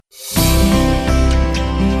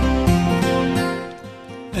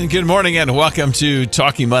And good morning and welcome to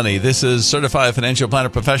Talking Money. This is Certified Financial Planner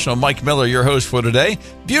Professional Mike Miller, your host for today.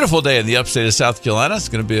 Beautiful day in the upstate of South Carolina. It's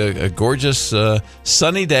going to be a gorgeous,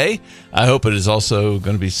 sunny day. I hope it is also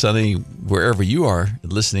going to be sunny wherever you are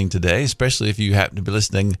listening today, especially if you happen to be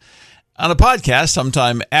listening on a podcast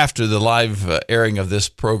sometime after the live airing of this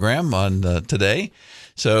program on today.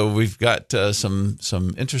 So we've got some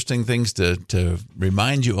interesting things to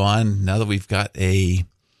remind you on now that we've got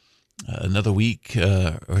another week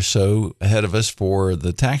or so ahead of us for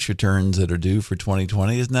the tax returns that are due for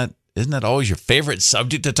 2020. Isn't that always your favorite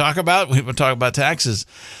subject to talk about? We've been talking about taxes.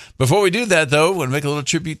 Before we do that, though, I want to make a little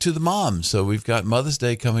tribute to the moms. So we've got Mother's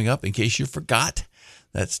Day coming up. In case you forgot,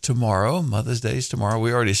 that's tomorrow. Mother's Day is tomorrow.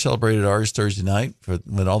 We already celebrated ours Thursday night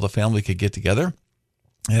when all the family could get together.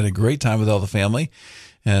 I had a great time with all the family,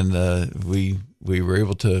 and we were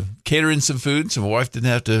able to cater in some food, so my wife didn't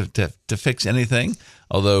have to fix anything.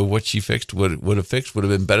 Although what she fixed would have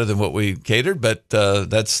been better than what we catered, but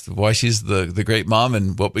that's why she's the great mom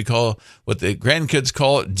and what the grandkids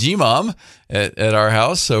call G-mom at our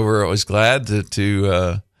house. So we're always glad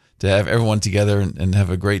to have everyone together and have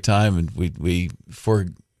a great time. And we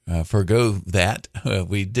forego that.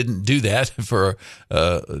 We didn't do that for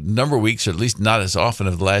a number of weeks, or at least not as often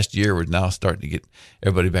as last year. We're now starting to get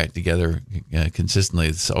everybody back together consistently.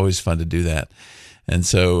 It's always fun to do that. And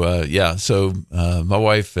so, my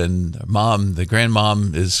wife and mom, the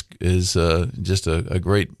grandmom, is just a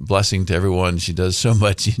great blessing to everyone. She does so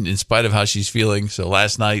much in spite of how she's feeling. So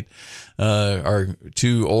last night, our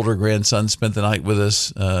two older grandsons spent the night with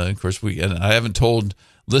us. Of course, and I haven't told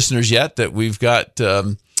listeners yet that we've got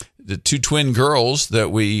the two twin girls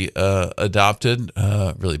that we adopted,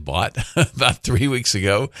 really bought about 3 weeks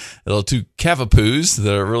ago. Little two Cavapoos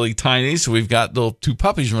that are really tiny. So we've got little two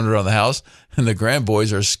puppies running around the house, and the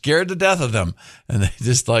grandboys are scared to death of them. And they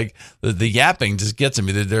just like the yapping just gets them.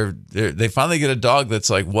 They finally get a dog that's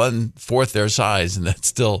like 1/4 their size, and that's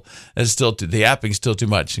still the yapping's still too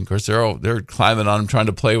much. And of course they're climbing on them, trying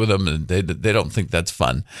to play with them, and they don't think that's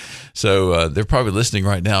fun. So they're probably listening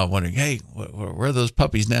right now, wondering, hey, where are those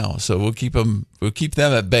puppies now? So we'll keep them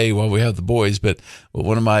at bay while we have the boys. But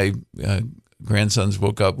one of my grandsons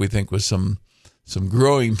woke up, we think, with some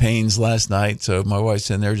growing pains last night. So my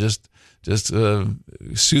wife's in there just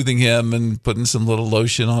soothing him and putting some little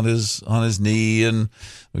lotion on his knee, and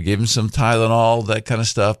we gave him some Tylenol, that kind of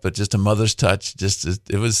stuff. But just a mother's touch,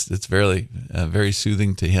 it's very very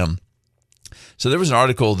soothing to him. So there was an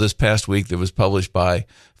article this past week that was published by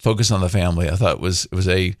Focus on the Family. I thought it was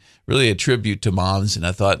really a tribute to moms, and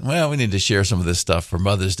I thought, well, we need to share some of this stuff for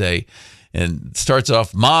Mother's Day. And it starts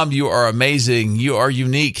off, Mom, you are amazing. You are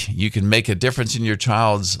unique. You can make a difference in your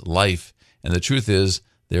child's life. And the truth is,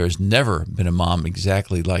 there has never been a mom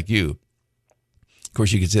exactly like you. Of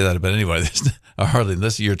course, you could say that about anybody. Hardly,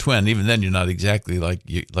 unless you're a twin. Even then, you're not exactly like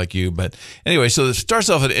you. But anyway, so it starts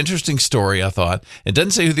off an interesting story, I thought. It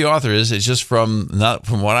doesn't say who the author is. It's just not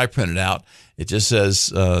from what I printed out. It just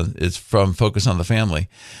says it's from Focus on the Family.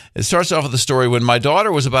 It starts off with the story. When my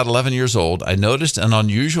daughter was about 11 years old, I noticed an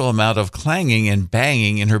unusual amount of clanging and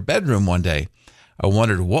banging in her bedroom one day. I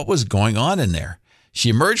wondered what was going on in there. She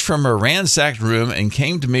emerged from her ransacked room and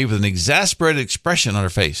came to me with an exasperated expression on her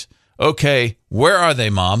face. Okay, where are they,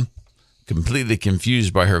 Mom? Completely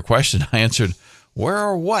confused by her question, I answered, where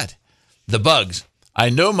are what? The bugs. I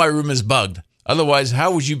know my room is bugged. Otherwise,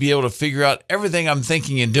 how would you be able to figure out everything I'm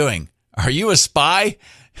thinking and doing? Are you a spy?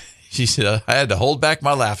 She said. I had to hold back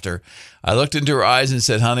my laughter. I looked into her eyes and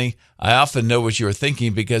said, honey, I often know what you are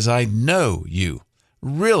thinking because I know you.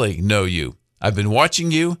 Really know you. I've been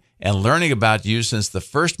watching you and learning about you since the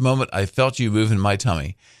first moment I felt you move in my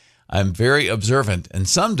tummy. I'm very observant, and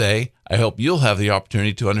someday I hope you'll have the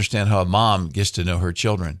opportunity to understand how a mom gets to know her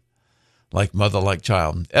children. Like mother, like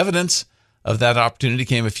child. Evidence of that opportunity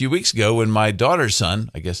came a few weeks ago when my daughter's son,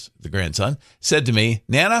 I guess the grandson, said to me,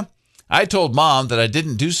 Nana, I told Mom that I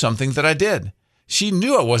didn't do something that I did. She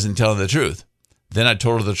knew I wasn't telling the truth. Then I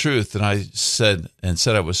told her the truth, and I said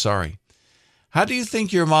I was sorry. How do you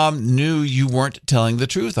think your mom knew you weren't telling the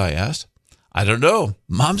truth? I asked. I don't know.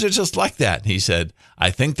 Moms are just like that, he said. I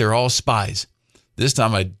think they're all spies. This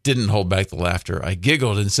time I didn't hold back the laughter. I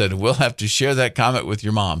giggled and said, we'll have to share that comment with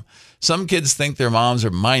your mom. Some kids think their moms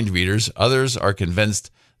are mind readers. Others are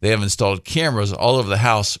convinced they have installed cameras all over the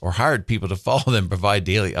house or hired people to follow them and provide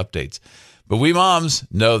daily updates. But we moms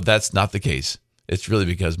know that's not the case. It's really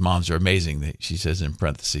because moms are amazing, she says in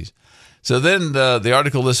parentheses. So then the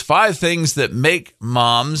article lists 5 things that make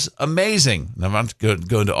moms amazing. Now, I'm not going to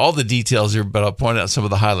go into all the details here, but I'll point out some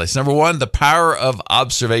of the highlights. Number 1, the power of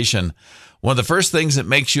observation. One of the first things that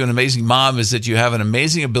makes you an amazing mom is that you have an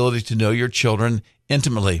amazing ability to know your children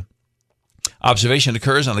intimately. Observation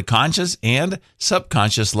occurs on a conscious and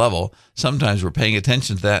subconscious level. Sometimes we're paying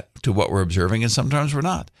attention to what we're observing, and sometimes we're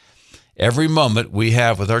not. Every moment we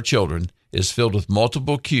have with our children is filled with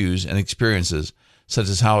multiple cues and experiences, such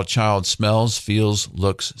as how a child smells, feels,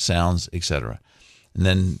 looks, sounds, etc. And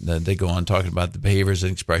then they go on talking about the behaviors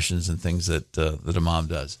and expressions and things that a mom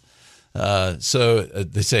does. So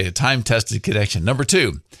they say a time-tested connection. Number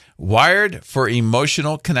 2, wired for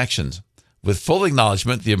emotional connections. With full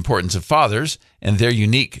acknowledgement the importance of fathers and their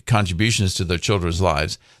unique contributions to their children's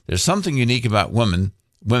lives, there's something unique about women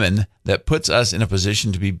that puts us in a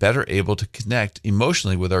position to be better able to connect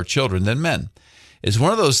emotionally with our children than men. It's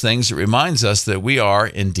one of those things that reminds us that we are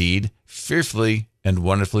indeed fearfully and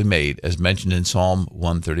wonderfully made, as mentioned in Psalm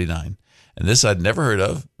 139. And this I'd never heard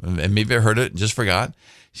of, and maybe I heard it and just forgot.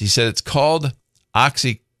 She said it's called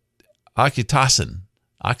oxytocin.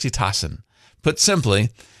 Oxytocin. Put simply,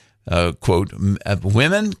 quote,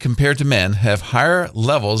 women compared to men have higher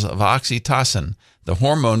levels of oxytocin, the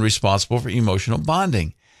hormone responsible for emotional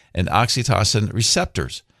bonding, and oxytocin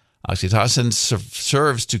receptors. Oxytocin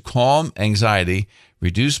serves to calm anxiety,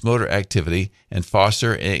 reduce motor activity, and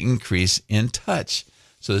foster an increase in touch.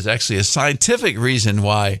 So there's actually a scientific reason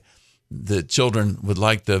why the children would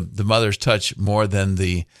like the mother's touch more than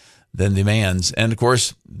the man's. And of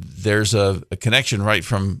course, there's a connection right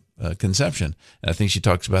from conception. And I think she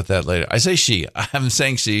talks about that later. I say she. I'm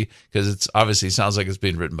saying she because it's obviously sounds like it's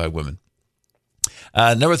being written by women.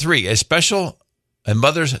 Number 3, a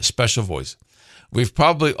mother's special voice. We've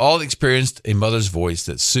probably all experienced a mother's voice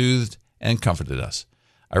that soothed and comforted us.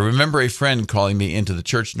 I remember a friend calling me into the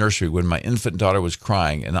church nursery when my infant daughter was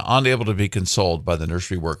crying and unable to be consoled by the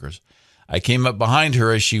nursery workers. I came up behind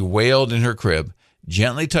her as she wailed in her crib,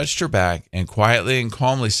 gently touched her back, and quietly and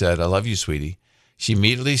calmly said, "I love you, sweetie." She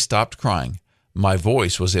immediately stopped crying. My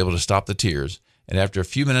voice was able to stop the tears, and after a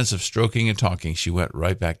few minutes of stroking and talking, she went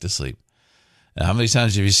right back to sleep. Now, how many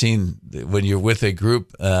times have you seen when you're with a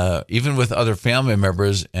group, even with other family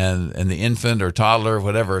members and the infant or toddler or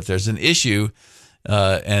whatever, if there's an issue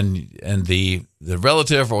and the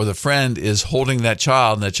relative or the friend is holding that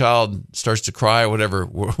child and the child starts to cry or whatever,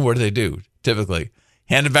 what do? Typically,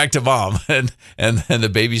 hand it back to mom, and the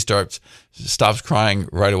baby stops crying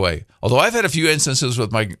right away. Although I've had a few instances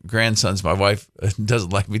with my grandsons, my wife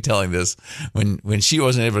doesn't like me telling this. When she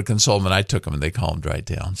wasn't able to console them, and I took them and they calmed right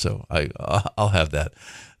down. So I'll have that.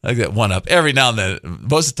 I get one up every now and then.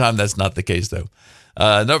 Most of the time, that's not the case though.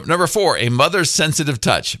 Number 4, a mother's sensitive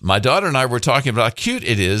touch. My daughter and I were talking about how cute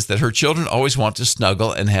it is that her children always want to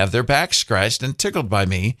snuggle and have their backs scratched and tickled by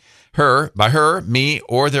me, or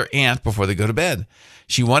their aunt before they go to bed.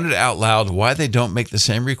 She wondered out loud why they don't make the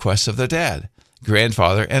same requests of their dad,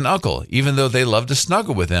 grandfather, and uncle, even though they love to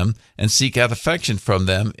snuggle with them and seek out affection from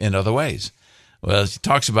them in other ways. Well, she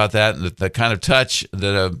talks about that and the kind of touch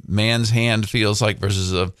that a man's hand feels like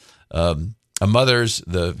versus a mother's.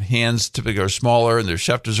 The hands typically are smaller and their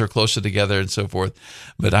shoulders are closer together and so forth.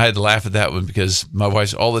 But I had to laugh at that one because my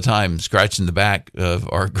wife's all the time scratching the back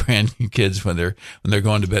of our grandkids when they're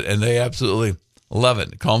going to bed, and they absolutely love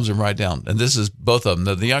it. It calms them right down. And this is both of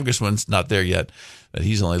them. The youngest one's not there yet, but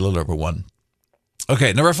he's only a little over 1.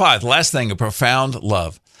 Okay, number 5, the last thing, a profound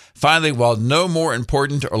love. Finally, while no more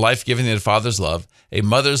important or life-giving than a father's love, a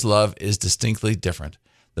mother's love is distinctly different.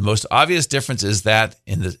 The most obvious difference is that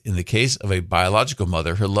in the case of a biological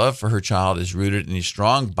mother, her love for her child is rooted in a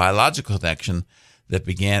strong biological connection that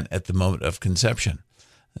began at the moment of conception.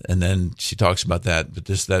 And then she talks about that, but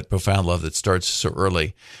just that profound love that starts so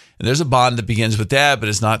early. And there's a bond that begins with dad, but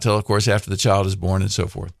it's not till, of course, after the child is born and so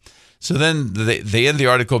forth. So then they end the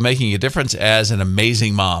article making a difference as an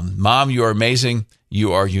amazing mom. Mom, you are amazing.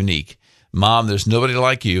 You are unique. Mom, there's nobody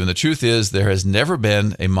like you. And the truth is there has never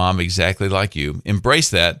been a mom exactly like you. Embrace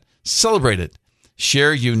that. Celebrate it.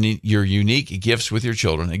 Share your unique gifts with your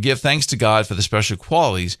children and give thanks to God for the special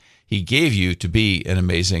qualities he gave you to be an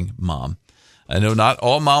amazing mom. I know not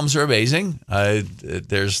all moms are amazing.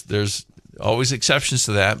 There's always exceptions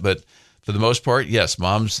to that, but for the most part, yes,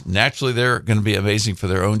 moms, naturally they're going to be amazing for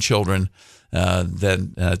their own children.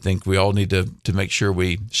 Then I think we all need to make sure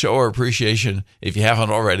we show our appreciation. If you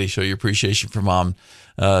haven't already, show your appreciation for mom.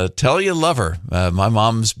 Tell you love her. My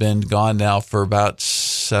mom's been gone now for about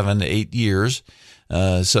 7-8 years.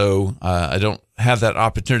 So I don't have that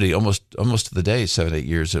opportunity almost to the day, 7-8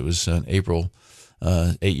 years. It was in April,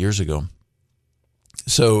 8 years ago.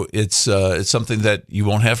 So it's something that you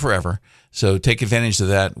won't have forever. So take advantage of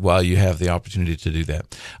that while you have the opportunity to do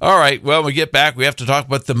that. All right. Well, when we get back, we have to talk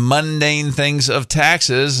about the mundane things of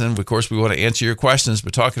taxes. And of course, we want to answer your questions.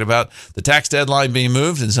 We're talking about the tax deadline being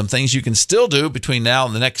moved and some things you can still do between now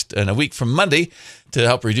and a week from Monday to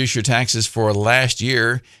help reduce your taxes for last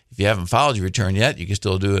year. If you haven't filed your return yet, you can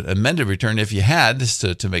still do an amended return if you had,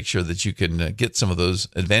 to make sure that you can get some of those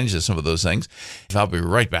advantages, some of those things. I'll be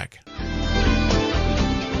right back.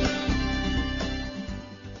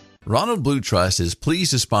 Ronald Blue Trust is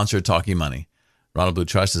pleased to sponsor Talking Money. Ronald Blue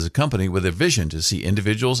Trust is a company with a vision to see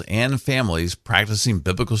individuals and families practicing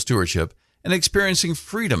biblical stewardship and experiencing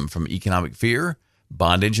freedom from economic fear,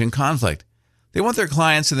 bondage, and conflict. They want their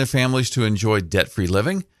clients and their families to enjoy debt-free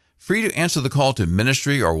living, free to answer the call to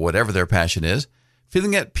ministry or whatever their passion is,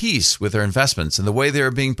 feeling at peace with their investments and the way they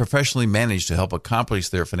are being professionally managed to help accomplish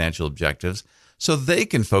their financial objectives so they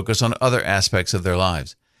can focus on other aspects of their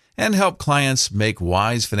lives, and help clients make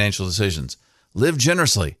wise financial decisions, live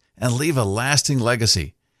generously, and leave a lasting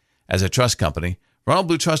legacy. As a trust company, Ronald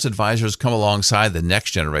Blue Trust advisors come alongside the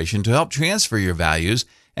next generation to help transfer your values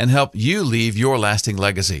and help you leave your lasting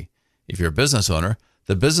legacy. If you're a business owner,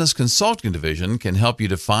 the Business Consulting Division can help you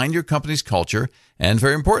define your company's culture and,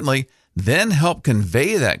 very importantly, then help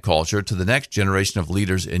convey that culture to the next generation of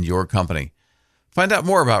leaders in your company. Find out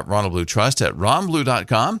more about Ronald Blue Trust at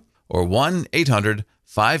ronblue.com or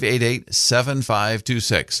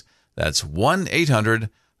 1-800-588-7526. That's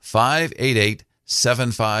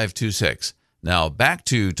 1-800-588-7526. Now back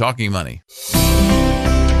to Talking Money.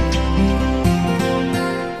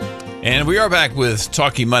 And we are back with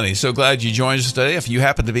Talking Money. So glad you joined us today. If you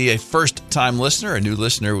happen to be a first-time listener, a new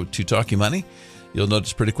listener to Talking Money, you'll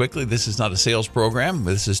notice pretty quickly this is not a sales program.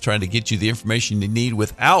 This is trying to get you the information you need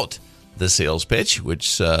without the sales pitch,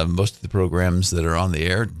 which most of the programs that are on the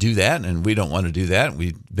air do that, and we don't want to do that.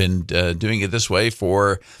 We've been doing it this way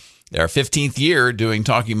for our 15th year doing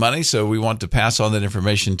Talking Money, so we want to pass on that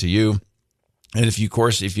information to you. And if you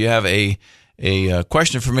have a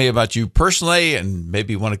question for me about you personally and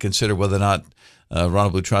maybe want to consider whether or not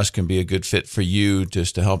Ronald Blue Trust can be a good fit for you,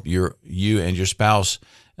 just to help you and your spouse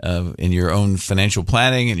in your own financial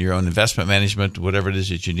planning and your own investment management, whatever it is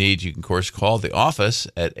that you need, you can, of course, call the office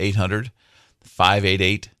at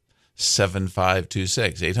 800-588-7526,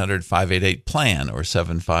 800-588-PLAN or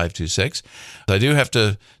 7526. I do have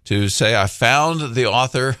to say I found the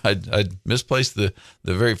author. I misplaced the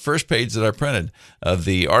very first page that I printed of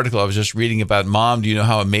the article I was just reading about Mom, Do You Know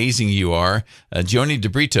How Amazing You Are? Joni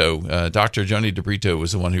DeBrito, Dr. Joni DeBrito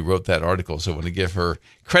was the one who wrote that article. So I want to give her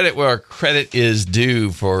credit where credit is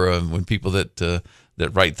due for when people that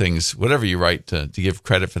write things, whatever you write, to give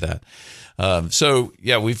credit for that.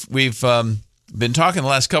 We've been talking the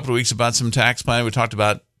last couple of weeks about some tax planning. We talked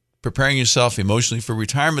about preparing yourself emotionally for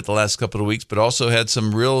retirement the last couple of weeks, but also had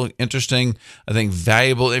some real interesting, I think,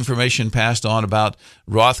 valuable information passed on about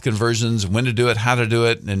Roth conversions, when to do it, how to do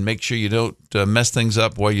it, and make sure you don't mess things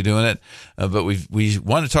up while you're doing it. But we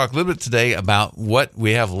want to talk a little bit today about what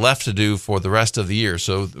we have left to do for the rest of the year.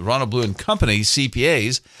 So Ronald Blue and Company,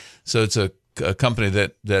 CPAs, so it's a company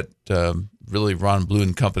that really Ron Blue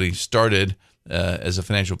and Company started as a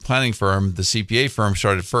financial planning firm. The CPA firm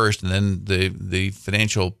started first, and then the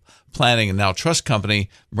financial planning and now trust company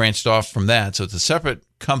branched off from that. So it's a separate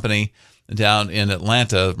company down in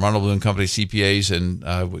Atlanta, Ronald Blue and Company CPAs, and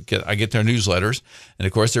I get their newsletters. And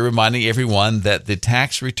of course, they're reminding everyone that the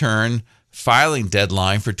tax return filing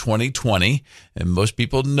deadline for 2020, and most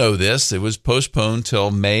people know this, it was postponed till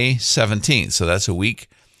May 17th. So that's a week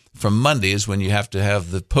from Monday is when you have to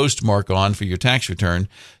have the postmark on for your tax return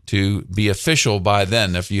to be official by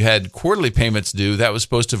then. If you had quarterly payments due, that was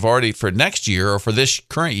supposed to have already, for next year or for this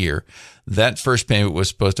current year, that first payment was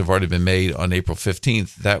supposed to have already been made on April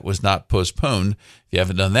 15th. That was not postponed. If you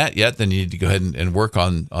haven't done that yet, then you need to go ahead and work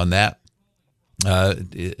on that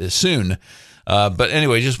soon. But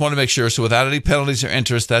anyway, just want to make sure. So without any penalties or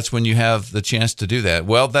interest, that's when you have the chance to do that.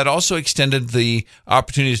 Well, that also extended the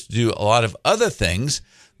opportunities to do a lot of other things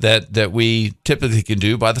that we typically can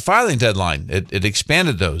do by the filing deadline. It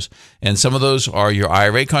expanded those. And some of those are your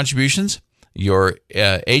IRA contributions, your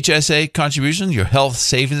HSA contribution, your health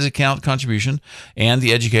savings account contribution, and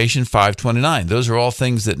the Education 529. Those are all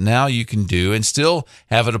things that now you can do and still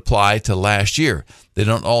have it apply to last year. They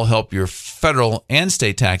don't all help your federal and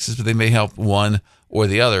state taxes, but they may help one or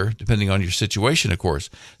the other, depending on your situation, of course.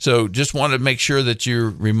 So just want to make sure that you're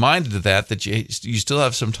reminded of that you still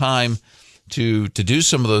have some time to do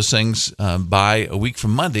some of those things by a week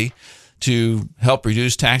from Monday to help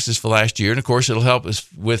reduce taxes for last year. And of course, it'll help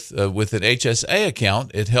us with an HSA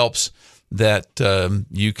account. It helps that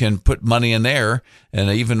you can put money in there. And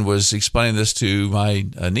I even was explaining this to my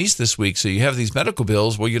niece this week. So you have these medical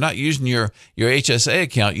bills. Well, you're not using your HSA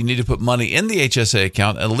account. You need to put money in the HSA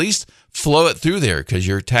account, at least flow it through there, because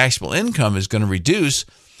your taxable income is going to reduce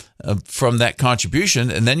from that contribution.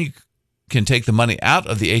 And then you can take the money out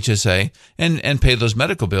of the HSA and pay those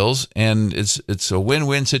medical bills, and it's a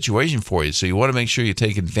win-win situation for you. So you want to make sure you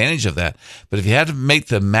take advantage of that. But if you had to make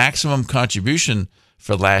the maximum contribution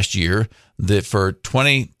for last year, that for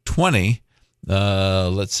 2020,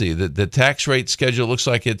 let's see, the tax rate schedule looks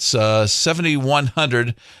like it's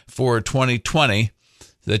 $7,100 for 2020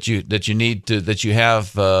 that you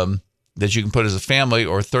have. That you can put as a family,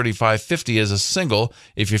 or $3,550 as a single.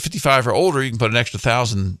 If you're 55 or older, you can put an extra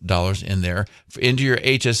 $1,000 in there into your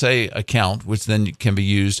HSA account, which then can be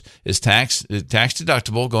used as tax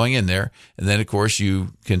deductible going in there. And then, of course,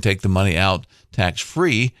 you can take the money out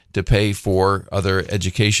tax-free to pay for other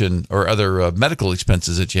education or other medical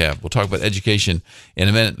expenses that you have. We'll talk about education in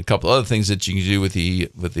a minute. A couple other things that you can do with the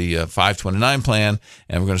 529 plan,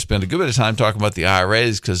 and we're going to spend a good bit of time talking about the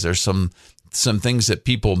IRAs, because there's some things that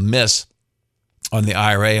people miss on the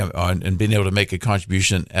IRA and being able to make a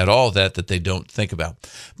contribution at all that they don't think about.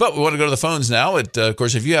 But we want to go to the phones now. Of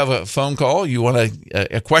course, if you have a phone call, you want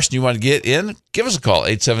a question you want to get in, give us a call,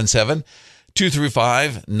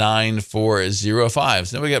 877-235-9405.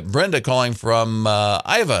 So now we got Brenda calling from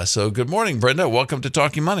Iowa. So good morning, Brenda. Welcome to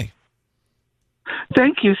Talking Money.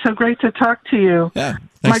 Thank you. So great to talk to you. Yeah.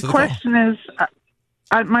 My question is,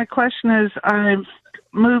 I've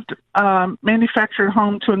moved manufactured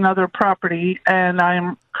home to another property, and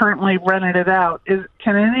I'm currently renting it out.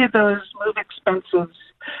 Can any of those move expenses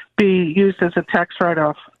be used as a tax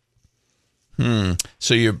write-off?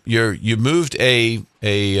 So you moved a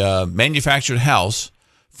manufactured house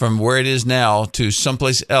from where it is now to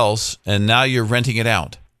someplace else, and now you're renting it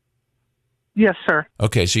out. Yes, sir.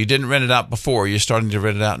 Okay, so you didn't rent it out before. You're starting to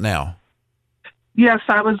rent it out now. Yes,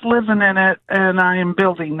 I was living in it, and I am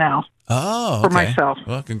building now. Oh, okay. For myself.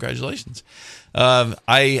 Well, congratulations.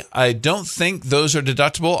 I don't think those are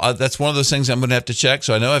deductible. That's one of those things I'm going to have to check.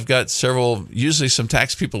 So I know I've got usually some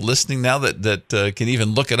tax people listening now that can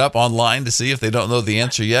even look it up online to see if they don't know the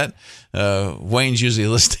answer yet. Wayne's usually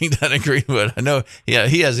listening to that agree, but I know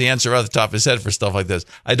he has the answer off the top of his head for stuff like this.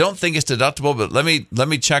 I don't think it's deductible, but let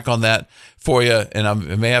me check on that for you, and I'll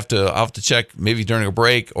have to check maybe during a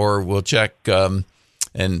break, or we'll check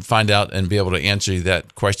and find out and be able to answer you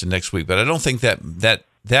that question next week. But I don't think that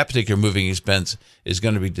particular moving expense is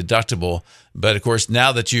going to be deductible. But of course,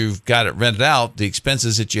 now that you've got it rented out, the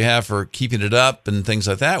expenses that you have for keeping it up and things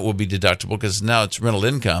like that will be deductible, because now it's rental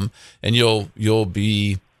income, and you'll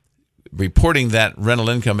be reporting that rental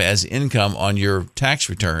income as income on your tax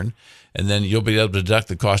return. And then you'll be able to deduct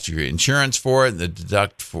the cost of your insurance for it, and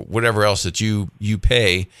deduct for whatever else that you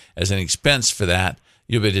pay as an expense for that.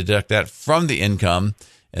 You'll be able to deduct that from the income,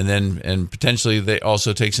 and potentially they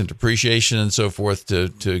also take some depreciation and so forth to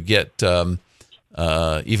get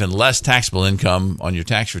even less taxable income on your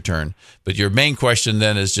tax return. But your main question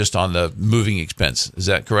then is just on the moving expense. Is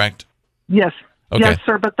that correct? Yes. Okay. Yes,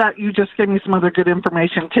 sir. But that you just gave me some other good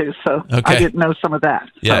information too, so okay. I didn't know some of that.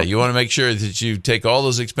 Yeah, so. You want to make sure that you take all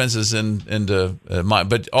those expenses into mind.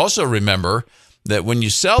 But also remember that when you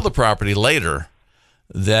sell the property later,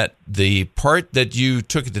 that the part that you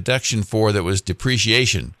took a deduction for that was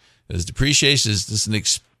depreciation, because depreciation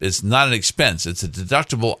it's not an expense. It's a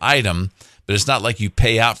deductible item, but it's not like you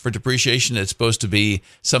pay out for depreciation. It's supposed to be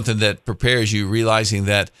something that prepares you, realizing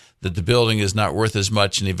that the building is not worth as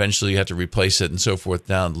much, and eventually you have to replace it and so forth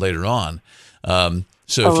down later on.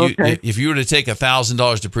 If you were to take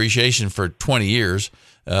 $1,000 depreciation for 20 years,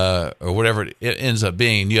 or whatever it ends up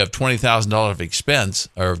being, you have $20,000 of expense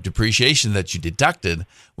or depreciation that you deducted.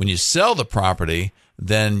 When you sell the property,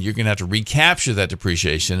 then you're going to have to recapture that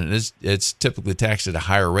depreciation, and it's typically taxed at a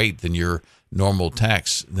higher rate than your normal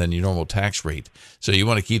tax rate. So you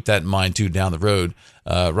want to keep that in mind too down the road.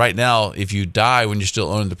 Right now, if you die when you're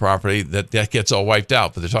still owning the property, that gets all wiped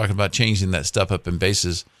out. But they're talking about changing that stuff up in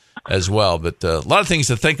basis as well. But a lot of things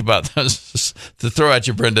to think about to throw at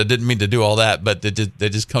you, Brenda. Didn't mean to do all that, but they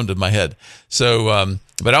just come to my head. So,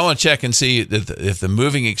 but I want to check and see if the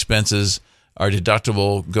moving expenses are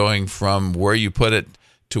deductible going from where you put it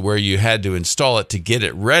to where you had to install it to get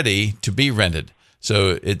it ready to be rented.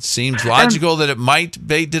 So it seems logical that it might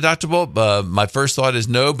be deductible. My first thought is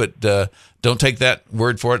no, but don't take that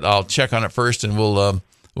word for it. I'll check on it first, and we'll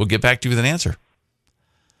get back to you with an answer.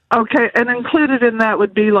 Okay, and included in that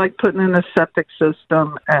would be like putting in a septic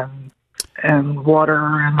system and water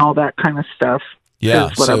and all that kind of stuff.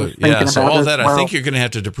 Yeah, is what I was thinking about so all as that, well. I think you're going to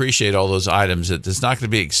have to depreciate all those items. It's not going to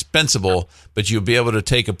be expensible, but you'll be able to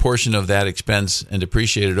take a portion of that expense and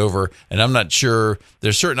depreciate it over. And I'm not sure,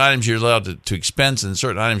 there's certain items you're allowed to expense and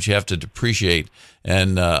certain items you have to depreciate.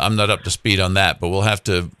 And I'm not up to speed on that, but we'll have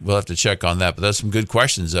to check on that. But that's some good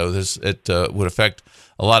questions, though. It would affect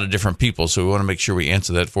a lot of different people, so we want to make sure we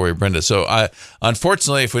answer that for you, Brenda. So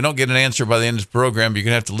unfortunately, if we don't get an answer by the end of the program, you're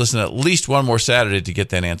going to have to listen at least one more Saturday to get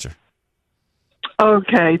that answer.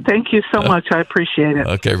 Okay. Thank you so much. I appreciate it.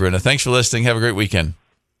 Okay, Brenda. Thanks for listening. Have a great weekend.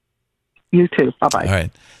 You too. Bye-bye. All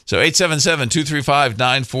right. So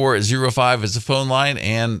 877-235-9405 is the phone line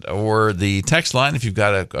or the text line. If you've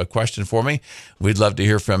got a question for me, we'd love to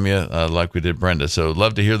hear from you like we did Brenda. So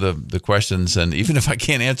love to hear the questions. And even if I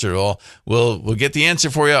can't answer it all, we'll get the answer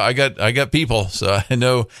for you. I got people, so I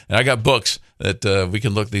know, and I got books that we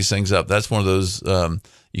can look these things up. That's one of those,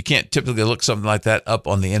 you can't typically look something like that up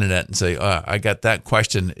on the internet and say, I got that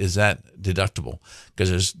question. Is that deductible?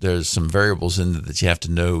 Because there's some variables in it that you have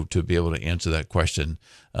to know to be able to answer that question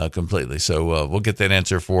completely. So we'll get that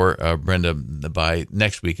answer for Brenda by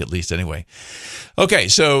next week, at least anyway. Okay,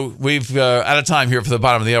 so we've out of time here for the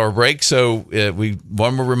bottom of the hour break. So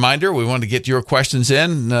one more reminder, we want to get your questions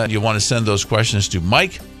in. You want to send those questions to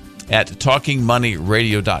Mike at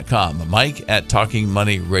TalkingMoneyRadio.com. Mike at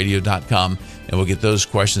TalkingMoneyRadio.com. And we'll get those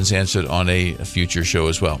questions answered on a future show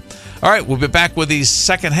as well. All right, we'll be back with the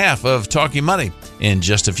second half of Talking Money in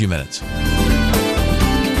just a few minutes.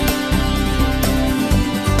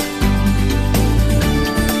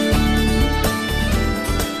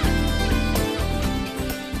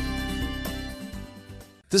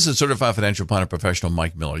 This is Certified Financial Planner Professional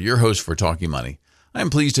Mike Miller, your host for Talking Money. I am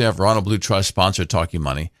pleased to have Ronald Blue Trust sponsor Talking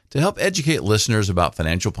Money to help educate listeners about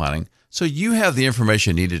financial planning so you have the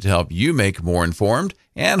information needed to help you make more informed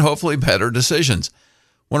and hopefully better decisions.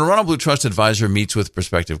 When a Ronald Blue Trust advisor meets with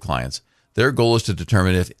prospective clients, their goal is to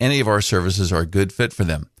determine if any of our services are a good fit for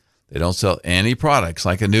them. They don't sell any products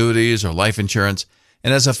like annuities or life insurance,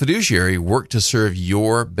 and as a fiduciary, work to serve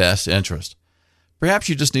your best interest. Perhaps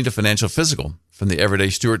you just need a financial physical from the Everyday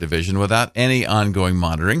Stewart Division without any ongoing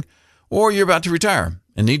monitoring, or you're about to retire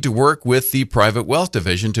and need to work with the Private Wealth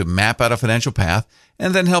Division to map out a financial path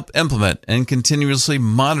and then help implement and continuously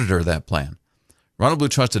monitor that plan. Ronald Blue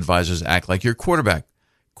Trust advisors act like your quarterback,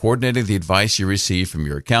 coordinating the advice you receive from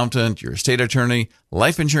your accountant, your estate attorney,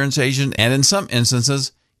 life insurance agent, and in some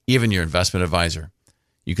instances, even your investment advisor.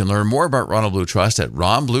 You can learn more about Ronald Blue Trust at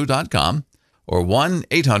ronblue.com or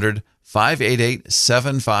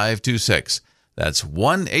 1-800-588-7526. That's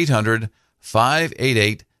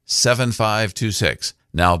 1-800-588-7526.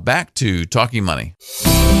 Now back to Talking Money.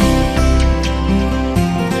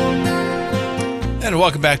 And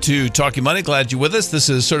welcome back to Talking Money. Glad you're with us. This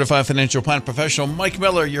is Certified Financial Planner Professional Mike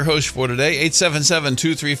Miller, your host for today.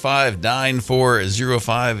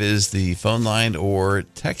 877-235-9405 is the phone line or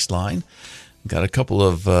text line. Got a couple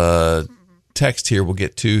of texts here we'll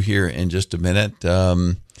get to here in just a minute.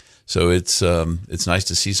 So it's nice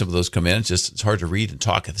to see some of those come in. It's hard to read and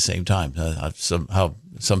talk at the same time. Somehow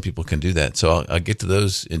some people can do that. So I'll get to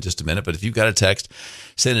those in just a minute. But if you've got a text,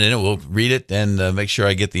 send it in and we'll read it and make sure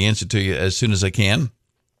I get the answer to you as soon as I can.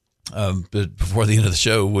 But before the end of the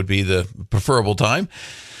show would be the preferable time.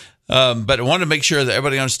 But I want to make sure that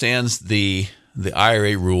everybody understands the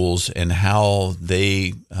IRA rules and how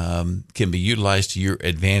they can be utilized to your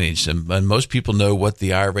advantage. And most people know what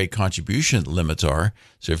the IRA contribution limits are.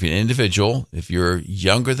 So if you're an individual, if you're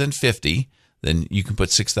younger than 50, then you can put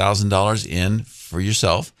 $6,000 in for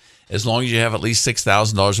yourself as long as you have at least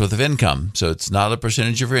 $6,000 worth of income. So it's not a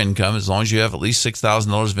percentage of your income. As long as you have at least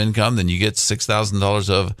 $6,000 of income, then you get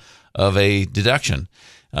 $6,000 of a deduction.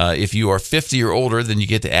 If you are 50 or older, then you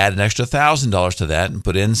get to add an extra $1,000 to that and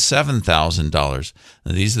put in $7,000.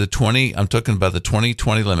 These are the 20. I'm talking about the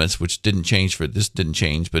 2020 limits, which didn't change didn't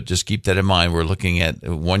change, but just keep that in mind. We're looking at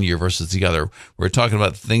 1 year versus the other. We're talking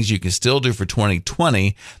about things you can still do for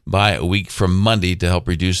 2020 by a week from Monday to help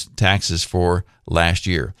reduce taxes for last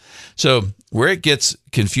year. So where it gets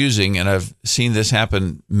confusing, and I've seen this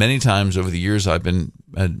happen many times over the years I've been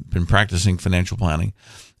practicing financial planning.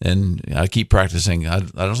 And I keep practicing. I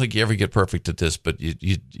don't think you ever get perfect at this, but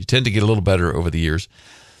you tend to get a little better over the years.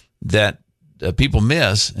 That people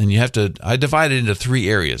miss, and I divide it into three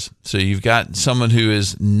areas. So you've got someone who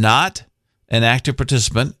is not an active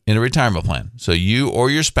participant in a retirement plan. So you or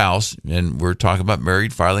your spouse, and we're talking about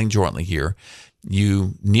married filing jointly here,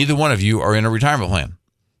 neither one of you are in a retirement plan.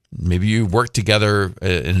 Maybe you work together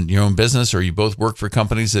in your own business, or you both work for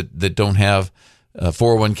companies that don't have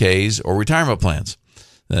 401ks or retirement plans.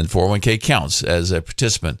 Then 401k counts as a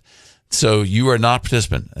participant. So you are not a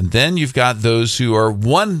participant. And then you've got those who are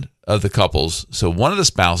one of the couples. So one of the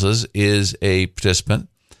spouses is a participant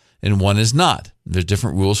and one is not. There's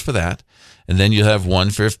different rules for that. And then you have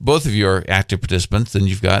one for if both of you are active participants, then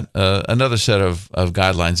you've got another set of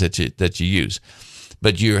guidelines that you use.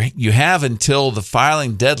 But you have until the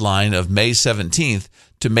filing deadline of May 17th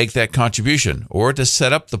to make that contribution or to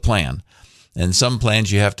set up the plan. And some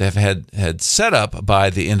plans you have to have had set up by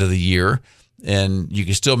the end of the year, and you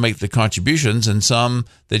can still make the contributions, and some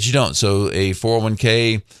that you don't. So a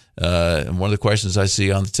 401k, and one of the questions I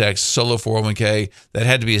see on the text, solo 401k, that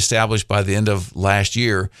had to be established by the end of last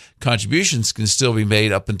year. Contributions can still be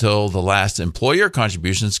made up until the last employer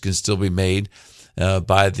contributions can still be made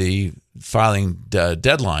by the filing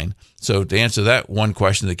deadline. So to answer that one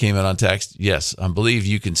question that came in on text, yes, I believe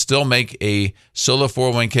you can still make a solo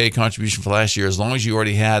 401k contribution for last year as long as you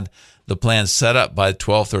already had the plan set up by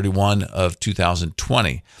 12/31 of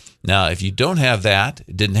 2020. Now, if you don't have that,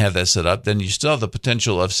 didn't have that set up, then you still have the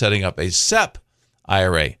potential of setting up a SEP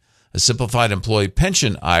IRA, a simplified employee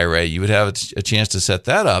pension IRA. You would have a chance to set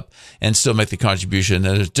that up and still make the contribution.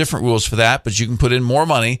 And there's different rules for that, but you can put in more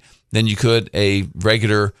money than you could a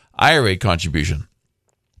regular IRA contribution.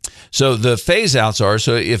 So the phase outs are,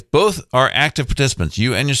 so if both are active participants,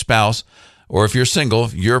 you and your spouse, or if you're single,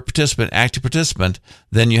 you're a participant, active participant,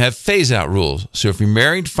 then you have phase out rules. So if you're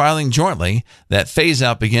married filing jointly, that phase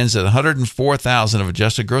out begins at $104,000 of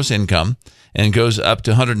adjusted gross income and goes up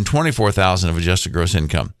to $124,000 of adjusted gross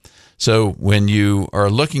income. So when you are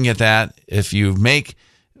looking at that, if you make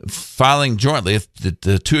filing jointly, if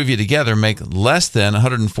the two of you together make less than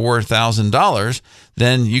 $104,000,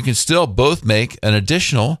 then you can still both make an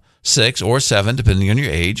additional 6 or 7, depending on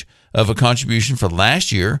your age, of a contribution for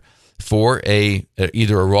last year for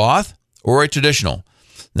either a Roth or a traditional.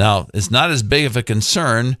 Now, it's not as big of a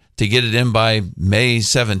concern to get it in by May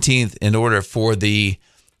 17th in order for the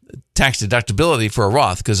tax deductibility for a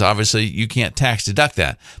Roth, because obviously you can't tax deduct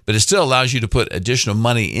that. But it still allows you to put additional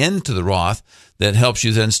money into the Roth that helps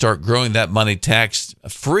you then start growing that money tax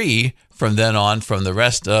free from then on from the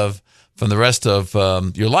rest of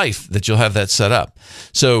your life that you'll have that set up.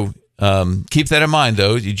 So keep that in mind,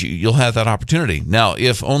 though. You'll have that opportunity. Now,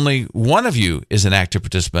 if only one of you is an active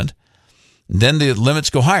participant, then the limits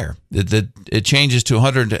go higher. It changes to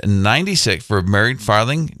 $196 for married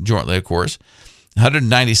filing jointly, of course.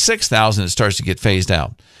 $196,000 it starts to get phased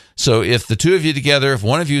out. So if the two of you together, if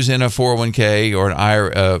one of you is in a 401k or an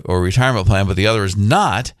IRA or retirement plan, but the other is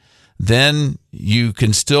not, then you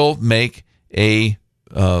can still make an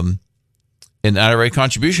IRA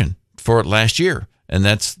contribution for last year, and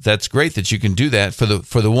that's great that you can do that for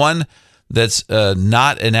the one that's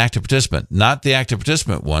not an active participant, not the active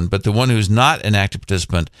participant one, but the one who's not an active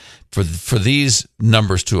participant for these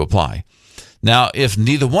numbers to apply. Now, if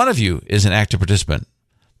neither one of you is an active participant,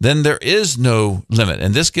 then there is no limit.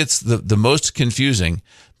 And this gets the most confusing.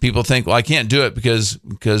 People think, well, I can't do it because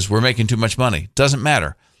we're making too much money. Doesn't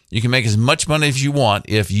matter. You can make as much money as you want.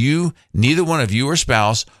 If neither one of you or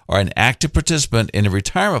spouse are an active participant in a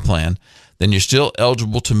retirement plan, then you're still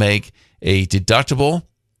eligible to make a deductible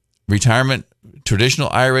retirement traditional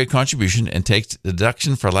IRA contribution and take the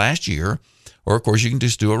deduction for last year. Or, of course, you can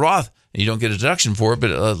just do a Roth. You don't get a deduction for it, but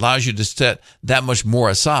it allows you to set that much more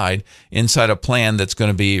aside inside a plan that's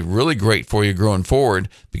going to be really great for you going forward,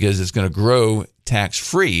 because it's going to grow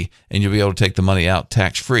tax-free and you'll be able to take the money out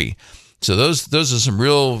tax-free. So those are some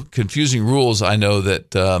real confusing rules I know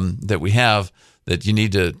that we have, that you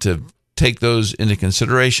need to take those into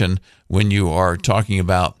consideration when you are talking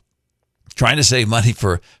about trying to save money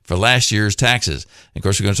for last year's taxes. And of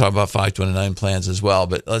course, we're going to talk about 529 plans as well.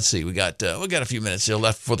 But let's see, we got a few minutes still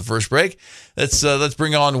left before the first break. Let's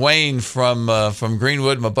bring on Wayne from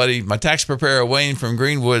Greenwood, my tax preparer Wayne from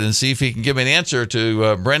Greenwood, and see if he can give me an answer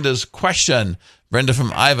to Brenda's question. Brenda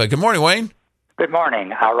from Iva. Good morning, Wayne. Good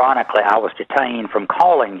morning. Ironically, I was detained from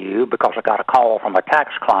calling you because I got a call from a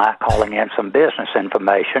tax client calling in some business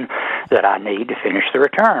information that I need to finish the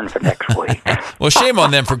return for next week. Well, shame on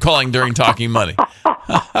them for calling during Talking Money.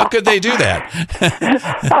 How could they do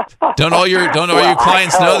that? Don't all your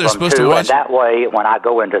clients know they're supposed to watch? That way, when I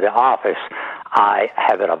go into the office, I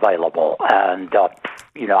have it available, and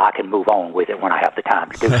I can move on with it when I have the time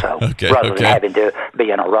to do so, rather than having to be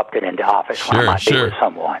interrupted in the office when I might be with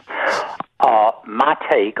someone. My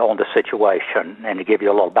take on the situation, and to give you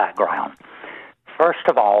a little background, first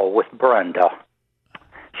of all, with Brenda,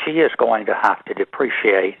 she is going to have to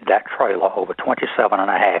depreciate that trailer over 27 and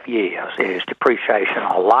a half years. Is depreciation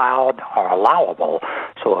allowed or allowable?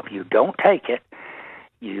 So if you don't take it,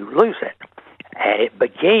 you lose it. And it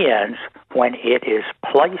begins when it is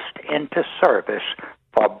placed into service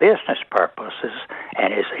for business purposes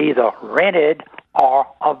and is either rented or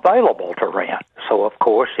available to rent. So, of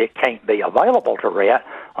course, it can't be available to rent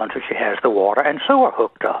until she has the water and sewer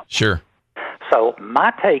hooked up. Sure. So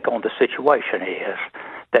my take on the situation is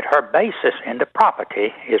that her basis in the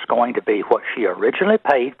property is going to be what she originally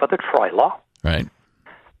paid for the trailer. Right.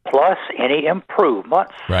 Plus any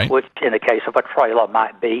improvements, right, which in the case of a trailer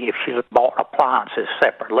might be if she bought appliances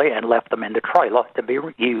separately and left them in the trailer to be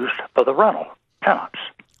used for the rental tenants.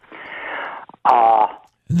 And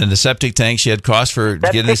then the septic tank, she had costs for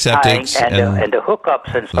getting the septics. And the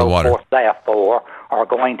hookups and so forth, therefore, are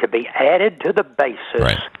going to be added to the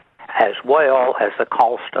basis as well as the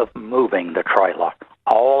cost of moving the trailer.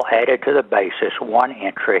 All added to the basis, one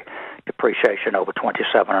entry, depreciation over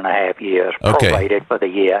 27 and a half years, prorated for the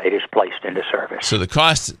year it is placed into service. So the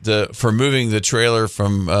cost for moving the trailer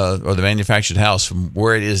from or the manufactured house from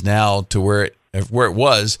where it is now to where it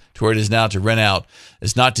was to where it is now to rent out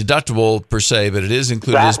is not deductible per se, but it is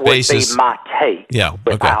included as basis. That would be my take. Yeah.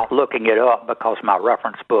 Without looking it up, because my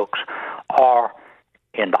reference books are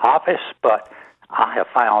in the office, but I have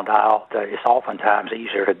found out that it's oftentimes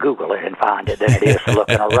easier to Google it and find it than it is to look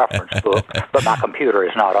in a reference book. But my computer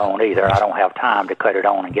is not on either. I don't have time to cut it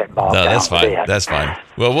on and get bogged down. That's fine. That's fine.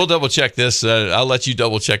 Well, we'll double check this. I'll let you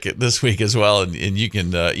double check it this week as well, and you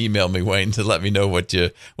can email me, Wayne, to let me know what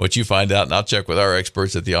you find out, and I'll check with our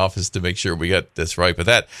experts at the office to make sure we got this right.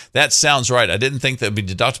 But that sounds right. I didn't think that would be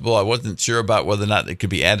deductible. I wasn't sure about whether or not it could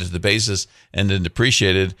be added to the basis and then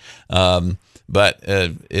depreciated. But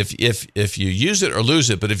if you use it or lose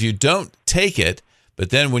it, but if you don't take it, but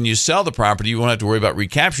then when you sell the property, you won't have to worry about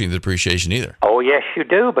recapturing the depreciation either. Oh, yes, you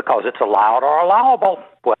do, because it's allowed or allowable,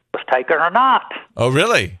 whether it's taken or not. Oh,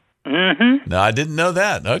 really? Mm-hmm. No, I didn't know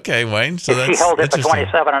that. Okay, Wayne. So if she held it for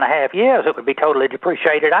 27 and a half years, it would be totally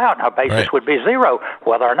depreciated out, and her basis would be zero,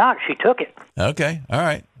 whether or not she took it. Okay, all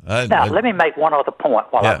right. Now, let me make one other point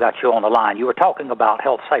while I've got you on the line. You were talking about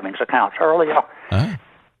health savings accounts earlier.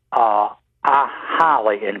 I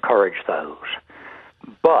highly encourage those.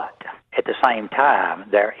 But at the same time,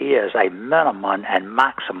 there is a minimum and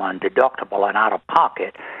maximum deductible and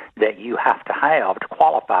out-of-pocket that you have to have to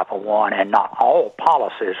qualify for one, and not all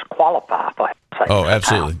policies qualify for savings. Oh,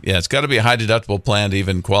 absolutely. Yeah, it's got to be a high-deductible plan to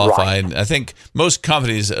even qualify. Right. And I think most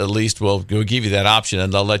companies, at least, will give you that option,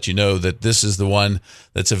 and they'll let you know that this is the one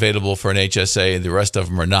that's available for an HSA, and the rest of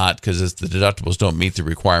them are not, because the deductibles don't meet the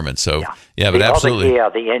requirements. So, but absolutely. The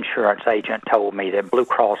other year, the insurance agent told me that Blue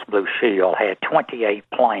Cross Blue Shield had 28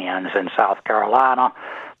 plans in South Carolina,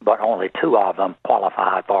 but only 2 of them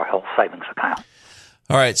qualified for a health savings account.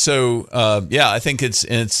 All right, so I think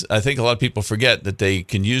I think a lot of people forget that they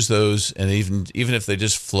can use those, and even if they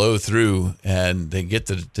just flow through and they get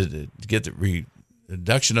the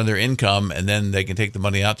reduction on their income, and then they can take the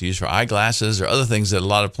money out to use for eyeglasses or other things that a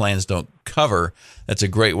lot of plans don't cover. That's a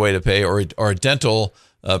great way to pay, or a dental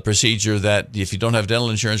procedure that if you don't have dental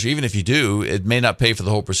insurance, or even if you do, it may not pay for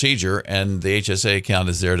the whole procedure, and the HSA account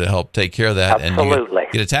is there to help take care of that. Absolutely. And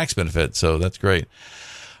you get a tax benefit, so that's great.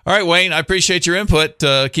 All right, Wayne, I appreciate your input.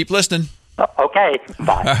 Keep listening. Okay,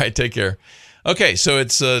 bye. All right, take care. Okay, so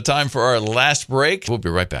it's time for our last break. We'll be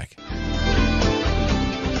right back.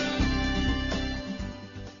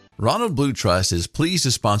 Ronald Blue Trust is pleased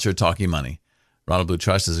to sponsor Talking Money. Ronald Blue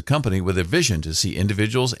Trust is a company with a vision to see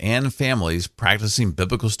individuals and families practicing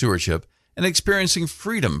biblical stewardship and experiencing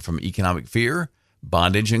freedom from economic fear,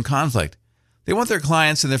 bondage, and conflict. They want their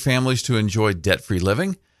clients and their families to enjoy debt-free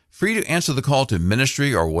living, free to answer the call to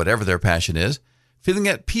ministry or whatever their passion is, feeling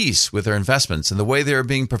at peace with their investments and the way they are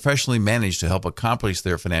being professionally managed to help accomplish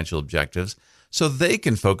their financial objectives so they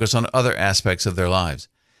can focus on other aspects of their lives,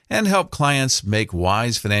 and help clients make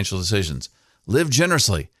wise financial decisions, live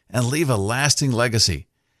generously, and leave a lasting legacy.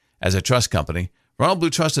 As a trust company, Ronald Blue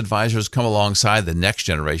Trust advisors come alongside the next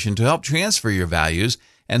generation to help transfer your values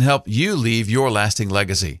and help you leave your lasting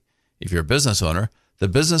legacy. If you're a business owner, the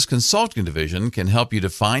Business Consulting Division can help you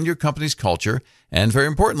define your company's culture and, very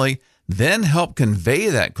importantly, then help convey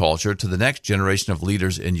that culture to the next generation of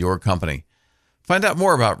leaders in your company. Find out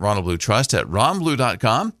more about Ronald Blue Trust at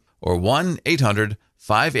ronblue.com or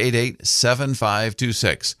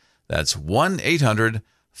 1-800-588-7526. That's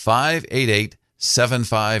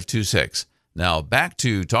 1-800-588-7526. Now back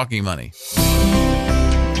to Talking Money.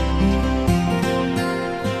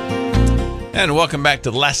 And welcome back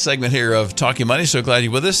to the last segment here of Talking Money. So glad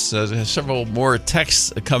you're with us. Several more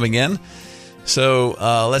texts coming in. So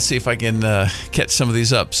let's see if I can catch some of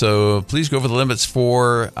these up. So please go over the limits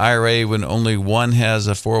for IRA when only one has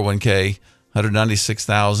a 401k.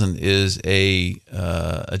 $196,000 is a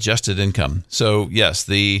adjusted income. So yes,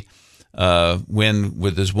 the when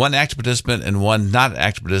with there's one active participant and one not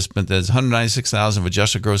active participant, there's 196,000 of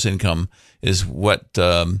adjusted gross income is what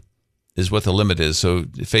the limit is. So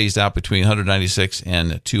it phased out between 196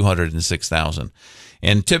 and 206,000.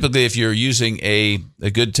 And typically, if you're using a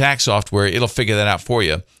good tax software, it'll figure that out for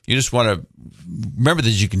you. You just want to remember that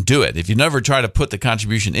you can do it. If you never try to put the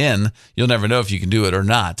contribution in, you'll never know if you can do it or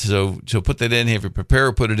not. So put that in. Have your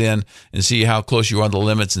preparer put it in and see how close you are on the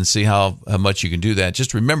limits and see how much you can do that.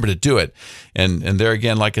 Just remember to do it. And there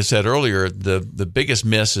again, like I said earlier, the biggest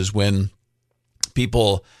miss is when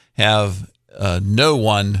people have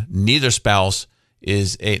neither spouse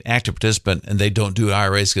is an active participant and they don't do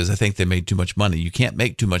IRAs because they think they made too much money. You can't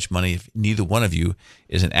make too much money if neither one of you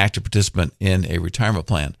is an active participant in a retirement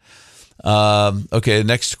plan. Okay,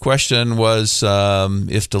 next question was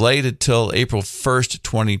if delayed until April 1st,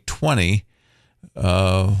 2020.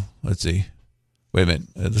 Let's see. Wait a minute.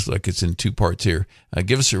 This looks like it's in two parts here.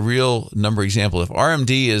 Give us a real number example. If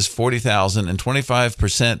RMD is 40,000 and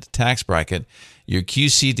 25% tax bracket, your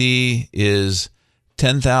QCD is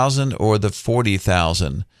 10,000 or the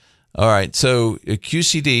 40,000. All right. So a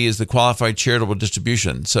QCD is the qualified charitable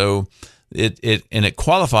distribution. So it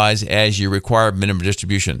qualifies as your required minimum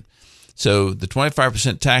distribution. So the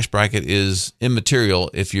 25% tax bracket is immaterial.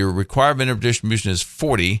 If your required minimum distribution is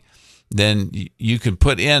 40, then you could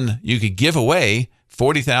give away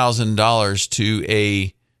 $40,000 to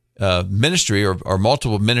a ministry or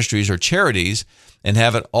multiple ministries or charities and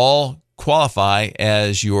have it all qualify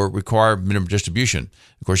as your required minimum distribution.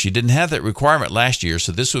 Of course, you didn't have that requirement last year,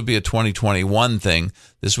 so this would be a 2021 thing.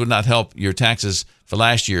 This would not help your taxes for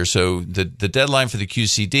last year. So the deadline for the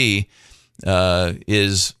QCD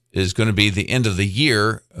is going to be the end of the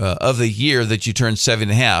year that you turn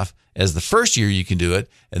 7.5 as the first year you can do it,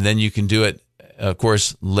 and then you can do it, of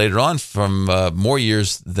course, later on from more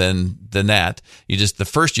years than that. The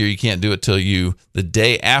first year you can't do it till the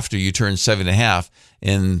day after you turn 7.5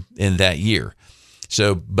 in that year.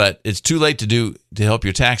 So, but it's too late to help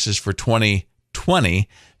your taxes for 2020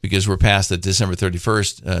 because we're past the December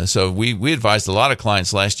 31st. So we advised a lot of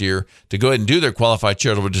clients last year to go ahead and do their qualified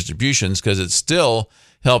charitable distributions because it still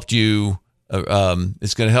helped you.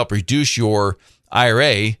 It's going to help reduce your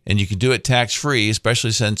IRA, and you can do it tax-free,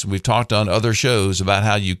 especially since we've talked on other shows about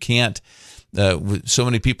how you can't, so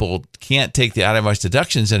many people can't take the itemized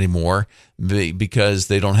deductions anymore because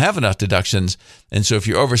they don't have enough deductions. And so if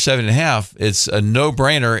you're over 7.5, it's a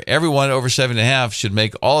no-brainer. Everyone over 7.5 should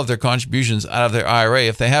make all of their contributions out of their IRA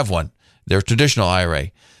if they have one, their traditional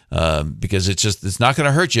IRA, because it's not going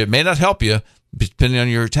to hurt you. It may not help you depending on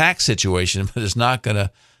your tax situation, but it's not going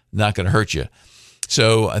to hurt you.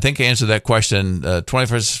 So I think I answered that question.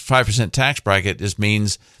 25% tax bracket just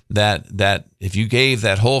means that if you gave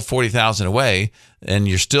that whole $40,000 away and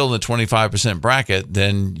you're still in the 25% bracket,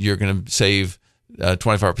 then you're going to save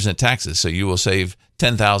 25% taxes. So you will save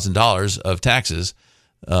 $10,000 of taxes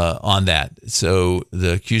on that. So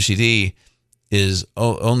the QCD is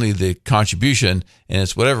only the contribution, and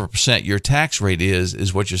it's whatever percent your tax rate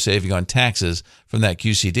is what you're saving on taxes from that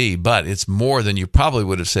QCD. But it's more than you probably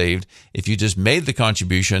would have saved if you just made the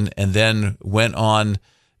contribution and then went on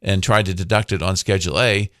and tried to deduct it on Schedule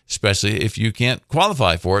A, especially if you can't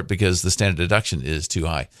qualify for it because the standard deduction is too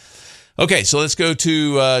high. Okay, so let's go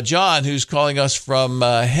to John, who's calling us from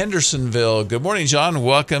Hendersonville. Good morning, John.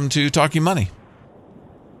 Welcome to Talking Money.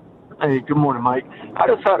 Hey, good morning, Mike. I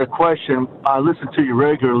just had a question. I listen to you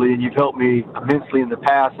regularly, and you've helped me immensely in the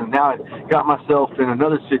past, and now I got myself in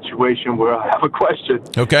another situation where I have a question.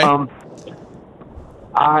 Okay.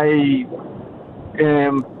 I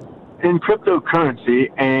am in cryptocurrency,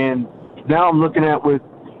 and now I'm looking at with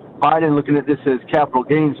Biden looking at this as capital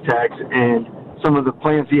gains tax and some of the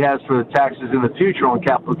plans he has for the taxes in the future on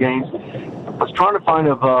capital gains. I was trying to find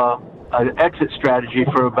an exit strategy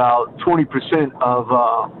for about 20%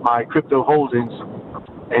 of my crypto holdings,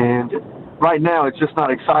 and right now it's just not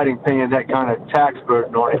exciting paying that kind of tax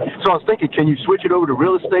burden on it. So I was thinking, can you switch it over to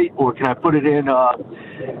real estate, or can I put it in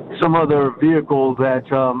some other vehicle that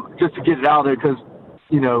just to get it out of there, because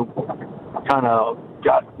kind of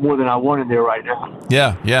got more than I want in there right now.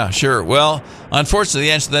 Yeah, sure. Well, unfortunately,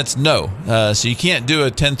 the answer to that's no. So you can't do a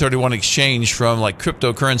 1031 exchange from like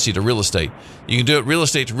cryptocurrency to real estate. You can do it real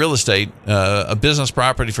estate to real estate, a business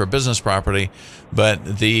property for a business property, but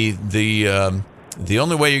the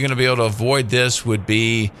only way you're going to be able to avoid this would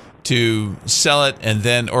be to sell it and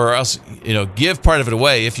then, or else, give part of it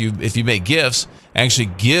away. If you make gifts, actually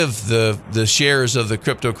give the shares of the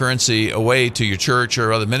cryptocurrency away to your church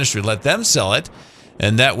or other ministry, let them sell it.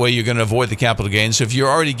 And that way you're going to avoid the capital gains. So if you're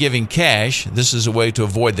already giving cash, this is a way to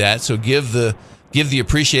avoid that. So give the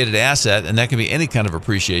appreciated asset, and that can be any kind of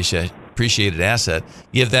appreciation appreciated asset,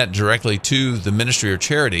 give that directly to the ministry or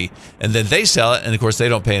charity, and then they sell it, and of course they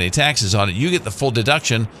don't pay any taxes on it. You get the full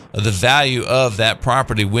deduction of the value of that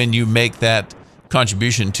property when you make that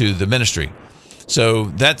contribution to the ministry. So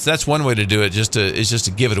that's one way to do it, is just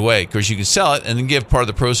to give it away. Of course, you can sell it and then give part of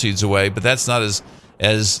the proceeds away, but that's not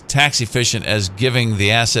as tax efficient as giving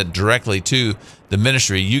the asset directly to the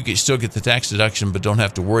ministry. You still get the tax deduction, but don't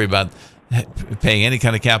have to worry about paying any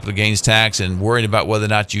kind of capital gains tax and worrying about whether or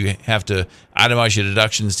not you have to itemize your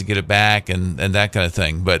deductions to get it back and that kind of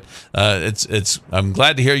thing. But I'm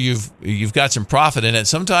glad to hear you've got some profit in it.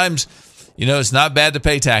 Sometimes, it's not bad to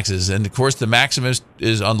pay taxes. And of course, the maximum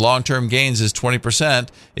is on long-term gains is 20%.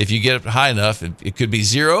 If you get it high enough, it could be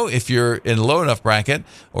 0 if you're in a low enough bracket,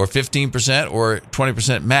 or 15% or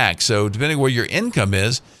 20% max. So depending where your income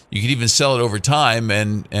is, you could even sell it over time.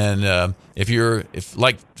 And if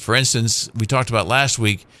like, for instance, we talked about last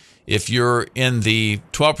week, if you're in the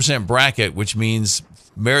 12% bracket, which means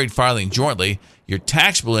married filing jointly, your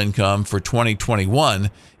taxable income for 2021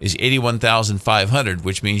 is $81,500,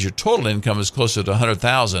 which means your total income is closer to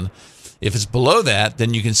 $100,000. If it's below that,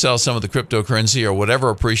 then you can sell some of the cryptocurrency or whatever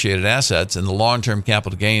appreciated assets, and the long-term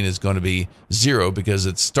capital gain is going to be 0 because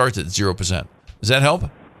it starts at 0%. Does that help?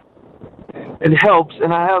 It helps,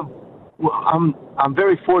 and I'm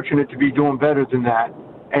very fortunate to be doing better than that.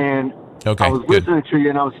 And okay, I was listening to you,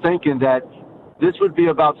 and I was thinking that this would be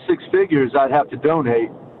about 6 figures I'd have to donate.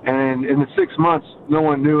 And in the 6 months, no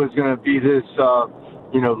one knew it was going to be this,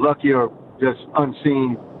 lucky or just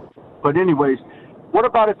unseen. But anyways, what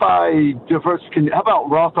about if I how about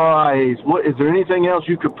Roth IRAs? Is there anything else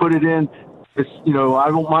you could put it in? I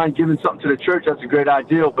don't mind giving something to the church. That's a great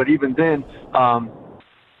idea. But even then,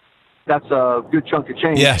 that's a good chunk of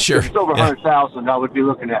change. Yeah, sure. If it's over 100,000, I would be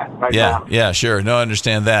looking at right now. Yeah, sure. No, I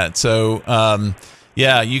understand that. So,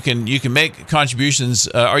 yeah, you can make contributions.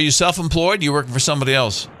 Are you self-employed? You working for somebody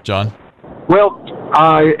else, John? Well,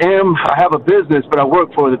 I am. I have a business, but I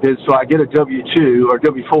work for the business, so I get a W-2 or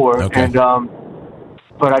W-4, okay. and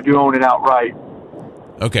but I do own it outright.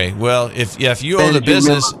 Okay. Well, if you own the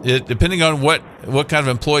business, depending on what kind of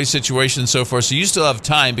employee situation and so forth, so you still have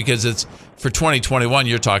time because it's for 2021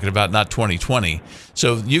 you're talking about, not 2020.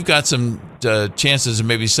 So you've got some chances to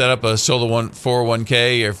maybe set up a solo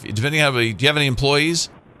 401k, or depending on do you have any employees?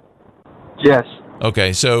 Yes.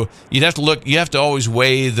 Okay. So you'd have to look. You have to always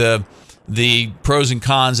weigh the pros and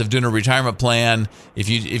cons of doing a retirement plan. If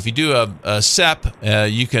you do a SEP,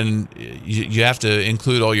 you have to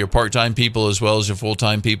include all your part-time people as well as your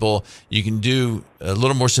full-time people. You can do a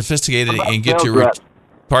little more sophisticated and get your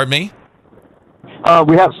pardon me?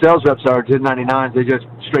 We have sales reps that are 1099s. They just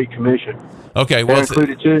straight commission. Okay, well, they're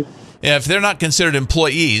included too. Yeah, if they're not considered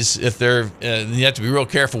employees, if they're, you have to be real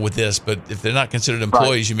careful with this. But if they're not considered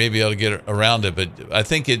employees, you may be able to get around it. But I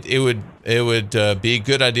think it would be a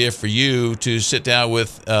good idea for you to sit down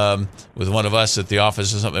with one of us at the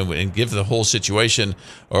office or something and give the whole situation,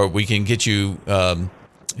 or we can get you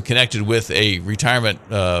connected with a retirement.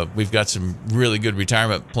 We've got some really good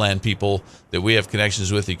retirement plan people that we have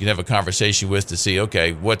connections with. You can have a conversation with to see,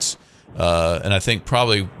 okay, what's and I think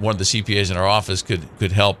probably one of the CPAs in our office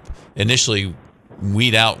could help initially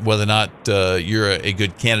weed out whether or not you're a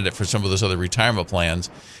good candidate for some of those other retirement plans,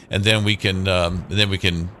 and then we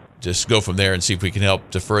can just go from there and see if we can help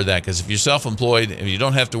defer that. Because if you're self-employed and you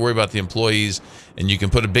don't have to worry about the employees, and you can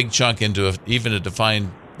put a big chunk into even a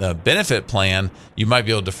defined benefit plan, you might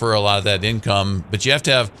be able to defer a lot of that income. But you have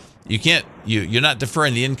to have, you're not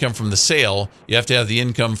deferring the income from the sale. You have to have the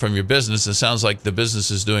income from your business. It sounds like the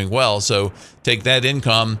business is doing well, so take that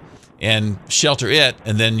income and shelter it,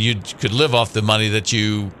 and then you could live off the money that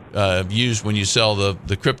you use when you sell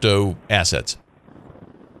the crypto assets.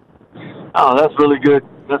 Oh, that's really good.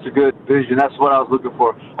 That's a good vision. That's what I was looking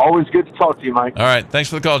for. Always good to talk to you, Mike. All right. Thanks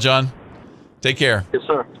for the call, John. Take care. Yes,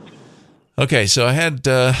 sir. Okay, so I had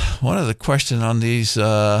one other question on these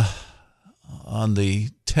on the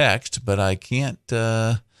text, but I can't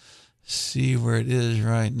see where it is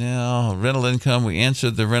right now. Rental income. We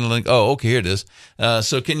answered the rental income. Oh, okay, here it is.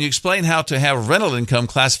 So can you explain how to have rental income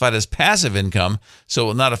classified as passive income so it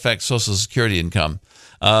will not affect Social Security income?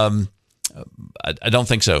 I don't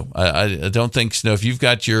think so. I don't think so. If you've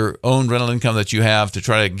got your own rental income that you have, to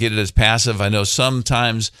try to get it as passive. I know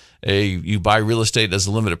sometimes you buy real estate as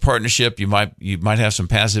a limited partnership. You might have some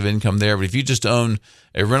passive income there, but if you just own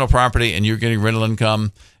a rental property and you're getting rental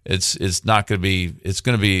income, it's going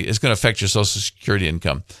to affect your Social Security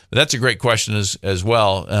income. But that's a great question as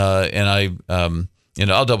well. And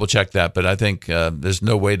I'll double check that, but I think there's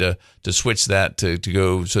no way to switch that to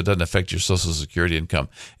go so it doesn't affect your Social Security income.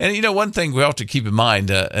 And, one thing we have to keep in mind,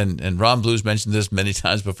 and Ron Blues mentioned this many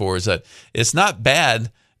times before, is that it's not bad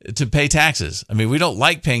to pay taxes. I mean, we don't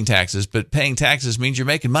like paying taxes, but paying taxes means you're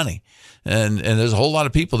making money. And there's a whole lot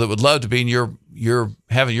of people that would love to be in you're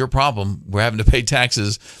having your problem. We're having to pay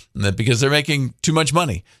taxes because they're making too much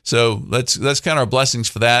money. So that's kind of our blessings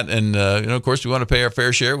for that. And of course, we want to pay our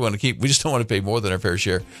fair share. We just don't want to pay more than our fair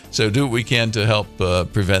share. So do what we can to help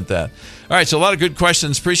prevent that. All right. So a lot of good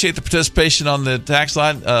questions. Appreciate the participation on the tax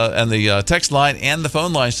line and the text line and the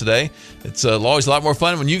phone lines today. It's always a lot more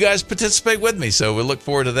fun when you guys participate with me. So we look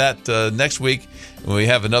forward to that next week when we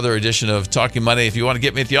have another edition of Talking Money. If you want to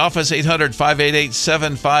get me at the office,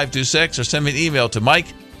 800-588-7526, or send me an email to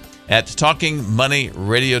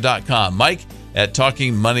Mike@TalkingMoneyRadio.com.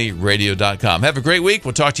 Mike@TalkingMoneyRadio.com. Have a great week.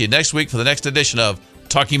 We'll talk to you next week for the next edition of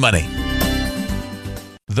Talking Money.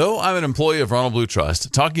 Though I'm an employee of Ronald Blue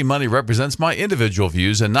Trust, Talking Money represents my individual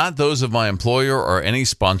views and not those of my employer or any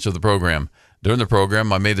sponsor of the program. During the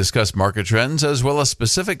program, I may discuss market trends as well as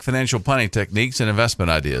specific financial planning techniques and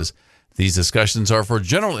investment ideas. These discussions are for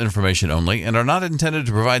general information only and are not intended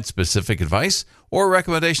to provide specific advice or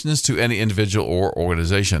recommendations to any individual or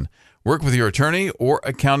organization. Work with your attorney or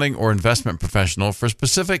accounting or investment professional for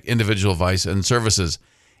specific individual advice and services.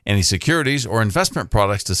 Any securities or investment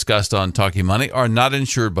products discussed on Talking Money are not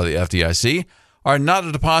insured by the FDIC, are not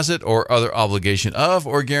a deposit or other obligation of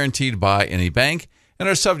or guaranteed by any bank, and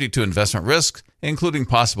are subject to investment risks, including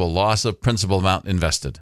possible loss of principal amount invested.